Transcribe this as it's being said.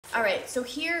All right, so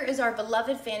here is our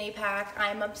beloved fanny pack.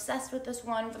 I'm obsessed with this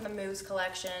one from the Moves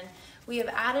collection. We have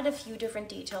added a few different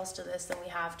details to this than we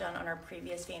have done on our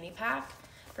previous fanny pack.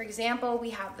 For example, we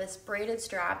have this braided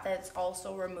strap that's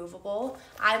also removable.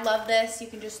 I love this. You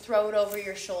can just throw it over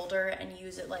your shoulder and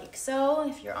use it like so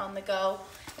if you're on the go,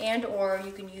 and or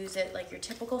you can use it like your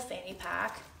typical fanny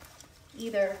pack,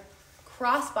 either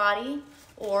crossbody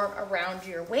or around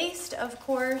your waist, of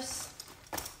course.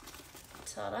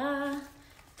 Ta-da!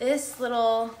 This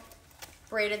little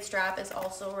braided strap is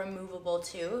also removable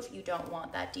too if you don't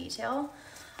want that detail.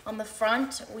 On the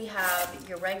front, we have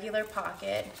your regular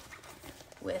pocket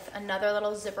with another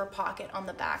little zipper pocket on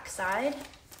the back side.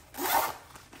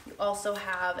 You also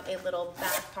have a little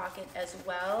back pocket as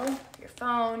well, your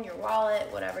phone, your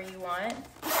wallet, whatever you want.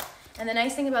 And the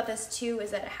nice thing about this too is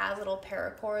that it has little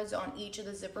paracords on each of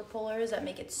the zipper pullers that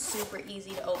make it super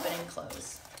easy to open and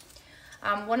close.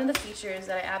 One of the features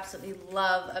that I absolutely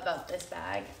love about this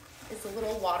bag is the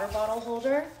little water bottle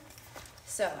holder.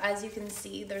 So as you can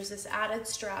see, there's this added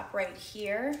strap right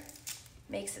here.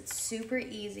 Makes it super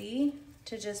easy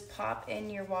to just pop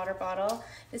in your water bottle.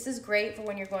 This is great for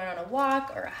when you're going on a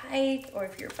walk or a hike, or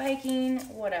if you're biking,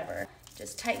 whatever.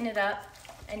 Just tighten it up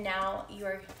and now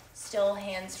you're still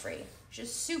hands-free.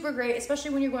 Just super great,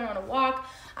 especially when you're going on a walk,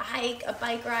 a hike, a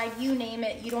bike ride, you name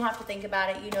it. You don't have to think about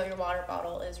it. You know your water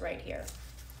bottle is right here.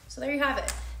 So there you have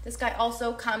it. This guy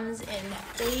also comes in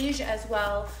beige as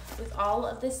well with all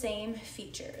of the same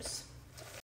features.